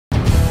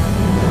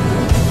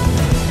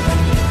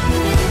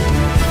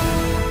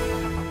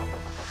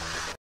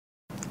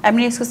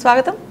ఎంన్యూస్కు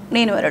స్వాగతం.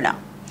 నేను వరుణ.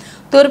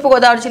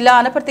 తూర్పుగోదావరి జిల్లా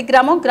అనపర్తి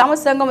గ్రామ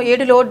సంఘం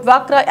 7లో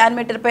డ్వాక్రా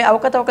యానిమేటర్పై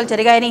అవకతవకలు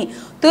జరిగాయని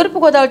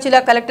తూర్పుగోదావరి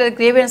జిల్లా కలెక్టర్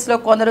గ్రీవెన్స్లో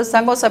కొందరు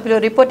సంఘం సభ్యులు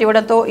రిపోర్ట్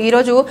ఇవ్వడంతో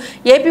ఈరోజు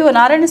ఏపీఓ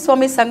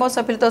నారాయణస్వామి సంఘం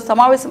సభ్యులతో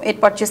సమావేశం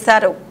ఏర్పాటు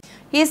చేశారు.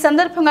 ఈ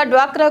సందర్భంగా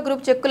డ్వాక్రా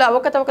గ్రూప్ చెక్కుల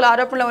అవకతవకల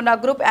ఆరోపణలో ఉన్న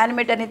గ్రూప్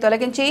యానిమేటర్ని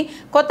తొలగించి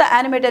కొత్త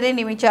యానిమేటర్ని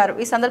నియమించారు.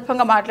 ఈ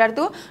సందర్భంగా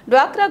మాట్లాడుతూ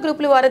డ్వాక్రా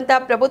గ్రూపుల వారంతా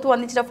ప్రభుత్వం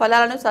అందించిన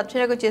ఫలాలను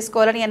సద్వినియోగం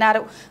చేసుకోవాలని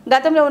అన్నారు.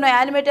 గతంలో ఉన్న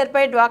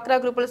యానిమేటర్పై డ్వాక్రా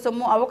గ్రూపుల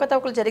సొమ్ము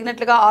అవకతవకలు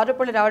జరిగినట్లుగా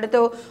ఆరోపణలు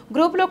రావడంతో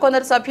గ్రూపులో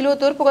కొందరు సభ్యులు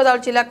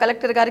తూర్పుగోదావరి జిల్లా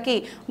కలెక్టర్ గారికి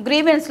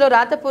గ్రీవెన్స్లో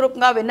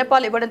రాతపూర్వకంగా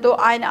విన్నపాలు ఇవ్వడంతో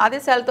ఆయన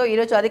ఆదేశాలతో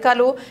ఈరోజు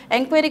అధికారులు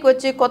ఎంక్వైరీకి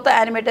వచ్చి కొత్త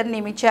యానిమేటర్ని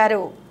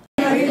నియమించారు.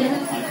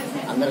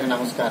 అందరికీ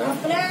నమస్కారం.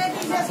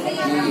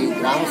 ఈ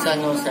గ్రామ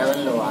సంఘం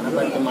సేవల్లో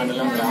అనపర్తి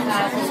మండలం గ్రామ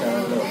సంఘం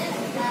సేవల్లో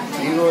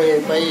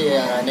ఈఓఏపై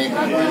అనేక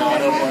రకమైన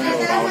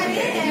ఆరోపణలు రావడం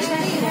జరిగింది.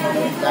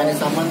 దానికి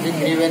సంబంధించి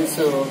గ్రీవెన్స్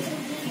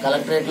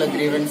కలెక్టరేట్లో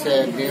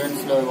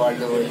గ్రీవెన్స్లో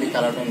వాళ్ళు వెళ్ళి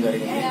కలవడం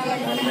జరిగింది.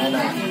 దాని మీద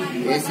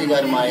ఏసీ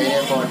గారు, మా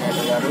ఏరియా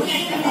కోఆర్డినేటర్ గారు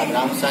ఆ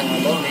గ్రామ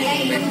సంఘంలో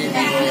మీటింగ్ పెట్టి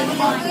ఈఓఏని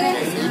మార్పు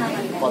చేసి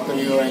కొత్త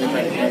ఈఓఏని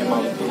పెట్టమని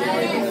మాకు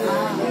తెలియజేయడం.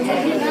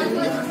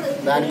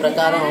 దాని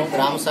ప్రకారం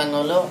గ్రామ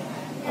సంఘంలో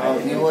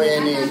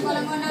వివోఏని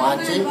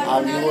మార్చి ఆ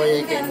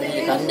వివోఏకి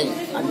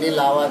అన్ని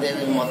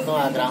లావాదేవీలు మొత్తం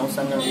ఆ గ్రామ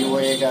సంఘం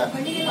వివోఏగా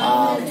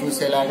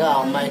చూసేలాగా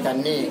ఆ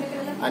అమ్మాయికి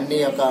అన్ని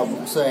యొక్క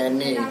బుక్స్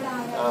అవన్నీ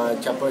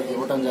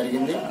ఇవ్వటం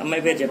జరిగింది.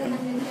 అమ్మాయి పేరు చెప్పండి.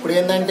 ఇప్పుడు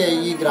ఏంటంటే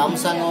ఈ గ్రామ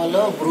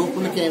సంఘంలో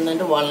గ్రూపులకి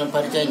ఏంటంటే వాళ్ళని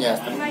పరిచయం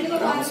చేస్తాం.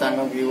 గ్రామ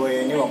సంఘం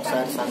వివోఏని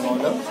ఒకసారి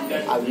సంఘంలో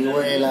ఆ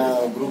వివోఏల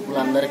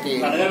గ్రూపులందరికీ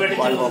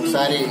వాళ్ళు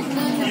ఒకసారి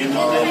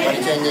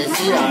పరిచయం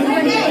చేసి ఆ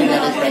మీటింగ్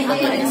అనేది పెట్టడం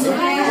జరిగింది.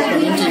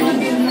 ఇక్కడి నుంచి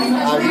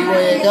ఆ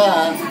వివోఏగా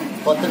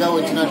కొత్తగా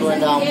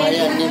వచ్చినటువంటి ఆ అమ్మాయి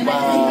అన్ని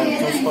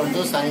చూసుకుంటూ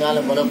సంఘాల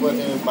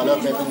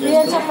బలోపేతం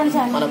చేస్తూ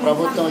మన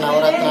ప్రభుత్వం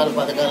నవరత్నాల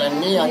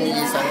పథకాలన్నీ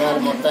ఈ సంఘాలు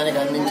మొత్తానికి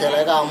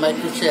అందించేలాగా ఆ అమ్మాయి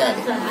కృషి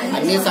చేయాలి.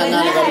 అన్ని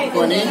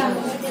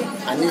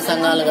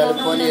సంఘాలు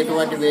కలుపుకొని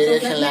ఎటువంటి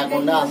వేరియేషన్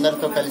లేకుండా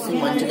అందరితో కలిసి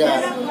మంచిగా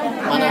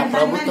మన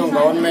ప్రభుత్వం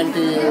గవర్నమెంట్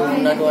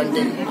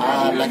ఉన్నటువంటి ఆ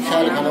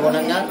లక్ష్యాలకు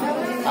అనుగుణంగా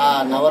ఆ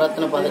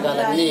నవరత్న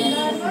పథకాలన్నీ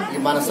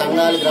మన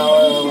సంఘాలు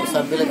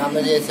సభ్యులకు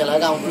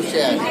అందజేసేలాగా ఆమె కృషి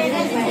చేయాలి.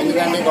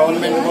 ఎందుకంటే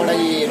గవర్నమెంట్ కూడా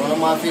ఈ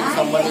రుణమాఫీకి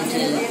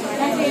సంబంధించి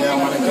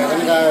మన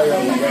జగన్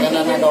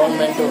అన్న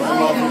గవర్నమెంట్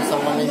రుణమాఫీకి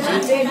సంబంధించి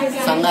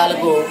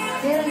సంఘాలకు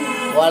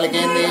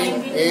వాళ్ళకేంది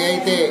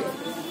ఏదైతే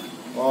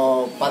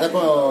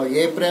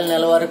ఏప్రిల్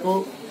నెల వరకు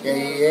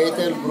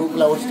ఏదైతే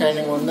గ్రూపులు అవుట్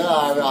స్టాండింగ్ ఉందో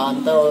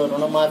అంత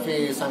రుణమాఫీ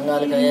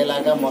సంఘాలకు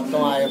అయ్యేలాగా మొత్తం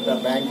ఆ యొక్క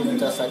బ్యాంకు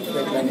నుంచి ఆ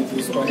సర్టిఫికెట్లన్నీ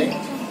తీసుకొని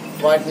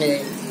వాటిని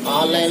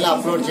ఆన్లైన్లో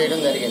అప్లోడ్ చేయడం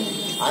జరిగింది.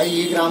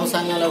 ఈ గ్రామ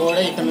సంఘంలో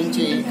కూడా ఇక్కడ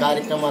నుంచి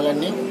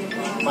కార్యక్రమాలన్నీ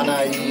మన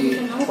ఈ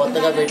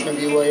కొత్తగా పెట్టిన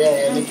వివోఏ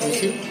అవన్నీ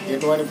చూసి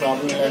ఎటువంటి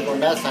ప్రాబ్లం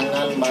లేకుండా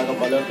సంఘాలను బాగా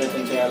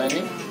బలోపేతం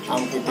చేయాలని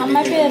ఆమెకి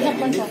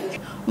తెలియజేయడం జరిగింది.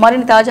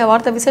 మరిన్ని తాజా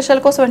వార్తా విశేషాల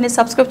కోసం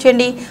సబ్స్క్రైబ్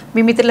చేయండి,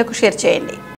 మీ మిత్రులకు షేర్ చేయండి.